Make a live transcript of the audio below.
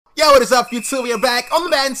Yo, what is up, YouTube? We are back on the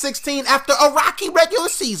Madden 16 after a rocky regular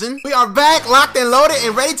season. We are back, locked and loaded,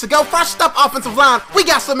 and ready to go. First up, offensive line. We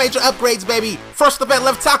got some major upgrades, baby. First up at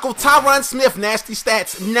left tackle, Tyron Smith. Nasty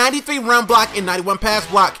stats. 93 run block and 91 pass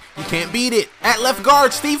block. You can't beat it. At left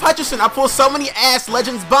guard, Steve Hutchinson. I pulled so many ass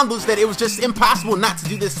Legends bundles that it was just impossible not to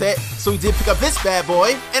do this set, so we did pick up this bad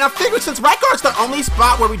boy. And I figured since right guard's the only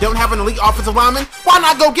spot where we don't have an elite offensive lineman, why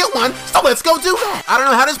not go get one? So let's go do that. I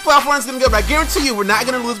don't know how this playoff run is going to go, but I guarantee you we're not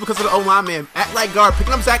going to lose because of the O-line, man. At right guard,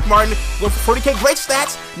 picking up Zach Martin, going for 40K great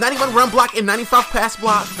stats, 91 run block, and 95 pass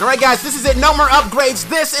block. Alright guys, this is it. No more upgrades.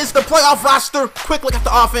 This is the playoff roster. Quick look at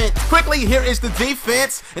the offense. Quickly, here is the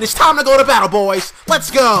defense. And it's time to go to battle, boys.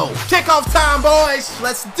 Let's go. Kickoff time, boys.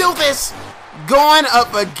 Let's do this. Going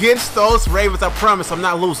up against those Ravens, I promise I'm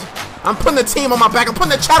not losing. I'm putting the team on my back. I'm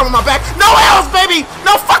putting the channel on my back. No L's, baby.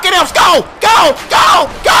 No fucking L's. Go, go, go,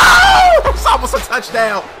 go. It's almost a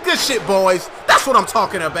touchdown. Good shit, boys. That's what I'm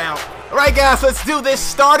talking about. All right, guys, let's do this.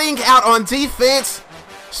 Starting out on defense.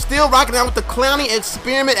 Still rocking out with the Clowney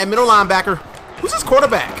experiment at middle linebacker. Who's this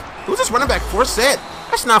quarterback? Who's this running back? First set.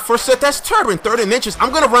 That's not first set, that's Turbin, 3rd and inches. I'm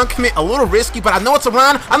going to run commit a little risky, but I know it's a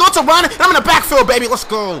run. I know it's a run, and I'm in the backfield, baby. Let's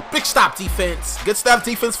go. Big stop defense. Good stuff,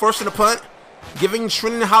 defense, forcing the punt. Giving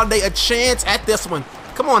Trinity Holiday a chance at this one.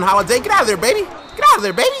 Come on, Holiday. Get out of there, baby. Get out of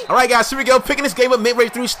there, baby. All right, guys, here we go. Picking this game up midway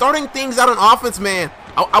through, starting things out on offense, man.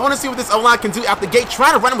 I want to see what this O-line can do out the gate.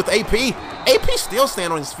 Trying to run him with AP. AP still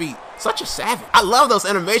standing on his feet. Such a savage. I love those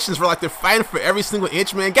animations where, like, they're fighting for every single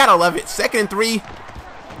inch, man. Gotta love it. 2nd and 3.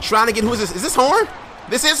 Trying to get, who is this? Is this Horn?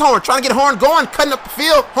 This is Horn. Trying to get Horn going, cutting up the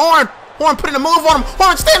field. Horn putting a move on him.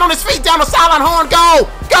 Horn staying on his feet down the sideline. Horn, go,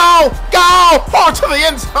 go, go. Horn to the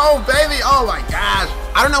end zone, baby. Oh my gosh.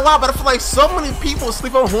 I don't know why, but I feel like so many people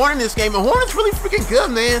sleep on Horn in this game, and Horn is really freaking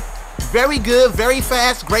good, man. Very good, very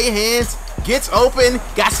fast, great hands. Gets open,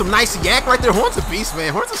 got some nice yak right there. Horn's a beast,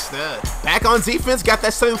 man. Horn's a stud. Back on defense, got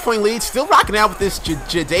that 7-point lead. Still rocking out with this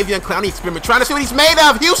Deion Clowney experiment. Trying to see what he's made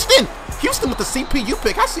of. Houston with the CPU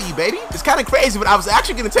pick. I see you, baby. It's kind of crazy, but I was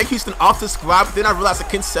actually going to take Houston off the squad, but then I realized I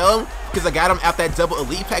couldn't sell him because I got him out that double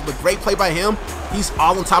elite pack, but great play by him. He's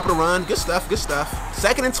all on top of the run. Good stuff, good stuff.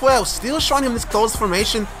 2nd and 12, still showing him this close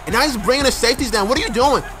formation, and now he's bringing the safeties down. What are you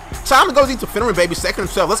doing? Time to go deep to Finneran, baby. 2nd and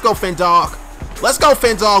 12. Let's go, Fendog. Let's go,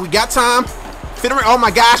 Fendog. We got time. Finneran, oh my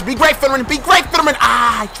gosh. Be great, Finneran. Be great, Finneran.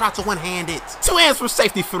 Ah, he tried to one-hand it. 2 hands for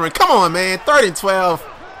safety, Finneran. Come on, man. 3rd and 12.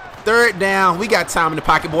 3rd down. We got time in the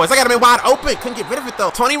pocket, boys. I got him in wide open. Couldn't get rid of it, though.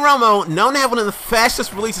 Tony Romo, known to have one of the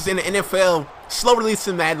fastest releases in the NFL. Slow release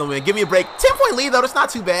in Madden, man. Give me a break. 10-point lead, though. That's not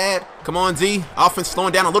too bad. Come on, D. Offense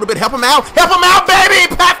slowing down a little bit. Help him out. Help him out,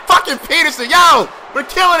 baby. Pat fucking Peterson. Yo, we're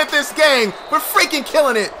killing it this game. We're freaking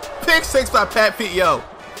killing it. Pick 6 by Pat Pete, yo.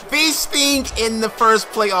 Feasting in the first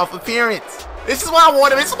playoff appearance. This is what I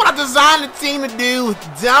wanted. This is what I designed the team to do.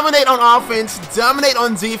 Dominate on offense, dominate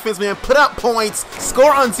on defense, man. Put up points,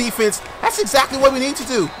 score on defense. That's exactly what we need to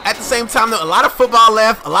do. At the same time, though, a lot of football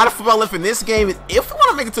left. A lot of football left in this game. And if we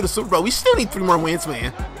want to make it to the Super Bowl, we still need 3 more wins,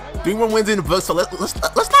 man. 3 more wins in the book. So let's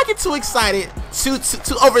not get too excited, too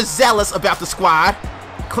overzealous about the squad.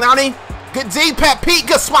 Clowney. Good D, Pat Pete.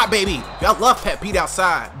 Good swat, baby. I love Pat Pete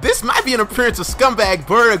outside. This might be an appearance of Scumbag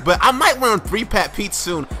Berg, but I might run 3 Pat Petes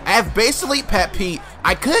soon. I have base elite Pat Pete.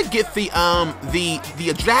 I could get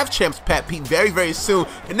the draft champs Pat Pete very, very soon.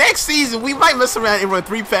 The next season, we might mess around and run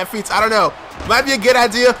 3 Pat Petes. I don't know. Might be a good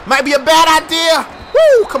idea. Might be a bad idea.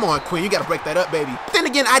 Woo! Come on, Quinn. You got to break that up, baby. But then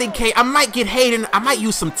again, IDK, I might get Hayden. I might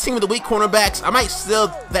use some Team of the Week cornerbacks. I might sell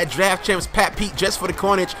that draft champs Pat Pete just for the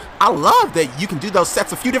coinage. I love that you can do those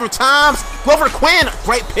sets a few different times. Go over to Quinn.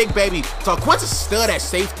 Great pick, baby. So Quinn's a stud at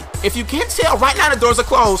safety. If you can't tell, right now the doors are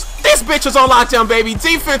closed. This bitch is on lockdown, baby.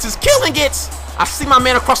 Defense is killing it. I see my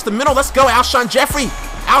man across the middle. Let's go, Alshon Jeffrey.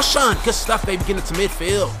 Alshon, good stuff, baby. Getting to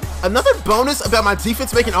midfield. Another bonus about my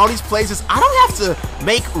defense making all these plays is I don't have to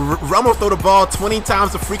make Romo throw the ball 20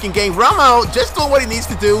 times a freaking game. Romo just doing what he needs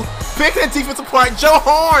to do. Picking the defense apart. Joe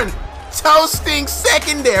Horn toasting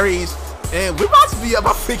secondaries. And we're about to be up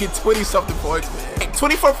by freaking 20-something points, man.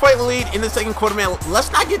 24-point lead in the 2nd quarter, man.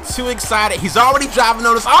 Let's not get too excited. He's already driving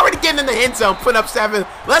on us, already getting in the end zone, putting up 7.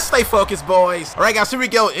 Let's stay focused, boys. All right, guys, here we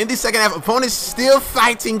go. In the 2nd half, opponents still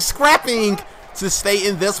fighting, scrapping to stay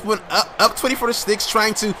in this one. Up 24-6,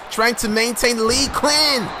 trying to maintain the lead.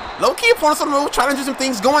 Quinn, low-key opponents on the move, trying to do some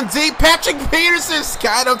things, going deep. Patrick Peterson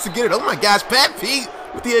skied up to get it. Oh my gosh, Pat Pete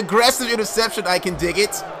with the aggressive interception. I can dig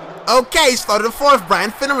it. Okay, started the 4th.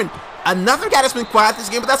 Brian Finneran. Another guy that's been quiet this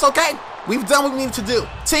game, but that's okay. We've done what we needed to do.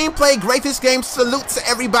 Team play great this game. Salute to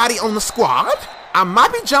everybody on the squad. I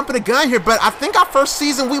might be jumping the gun here, but I think our first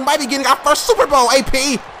season, we might be getting our first Super Bowl,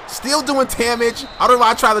 AP. Still doing damage. I don't know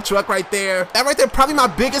why I try the truck right there. That right there, probably my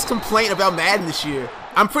biggest complaint about Madden this year.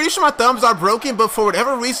 I'm pretty sure my thumbs are broken, but for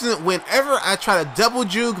whatever reason, whenever I try to double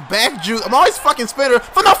juke, back juke, I'm always fucking spinner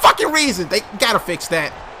for no fucking reason. They gotta fix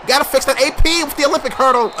that. Gotta fix that AP with the Olympic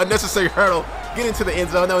hurdle, unnecessary hurdle. Get into the end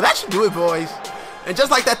zone. No, that should do it, boys. And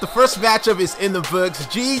just like that, the first matchup is in the books.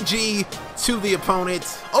 GG to the opponent.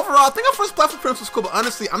 Overall, I think our first platform appearance was cool, but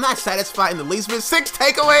honestly, I'm not satisfied in the least bit. 6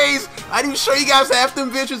 takeaways. I didn't show you guys half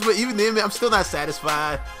them bitches, but even then, man, I'm still not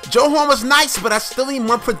satisfied. Joe Horn was nice, but I still need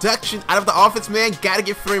more production out of the offense, man. Gotta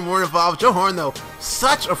get Free more involved. Joe Horn, though,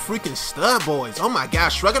 such a freaking stud, boys. Oh my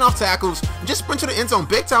gosh, shrugging off tackles, just sprint to the end zone.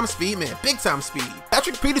 Big time speed, man. Big time speed.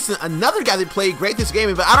 Patrick Peterson, another guy that played great this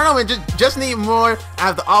game, but I don't know, man. Just need more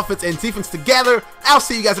out of the offense and defense together. I'll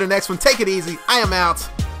see you guys in the next one. Take it easy. I am out.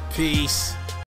 Peace.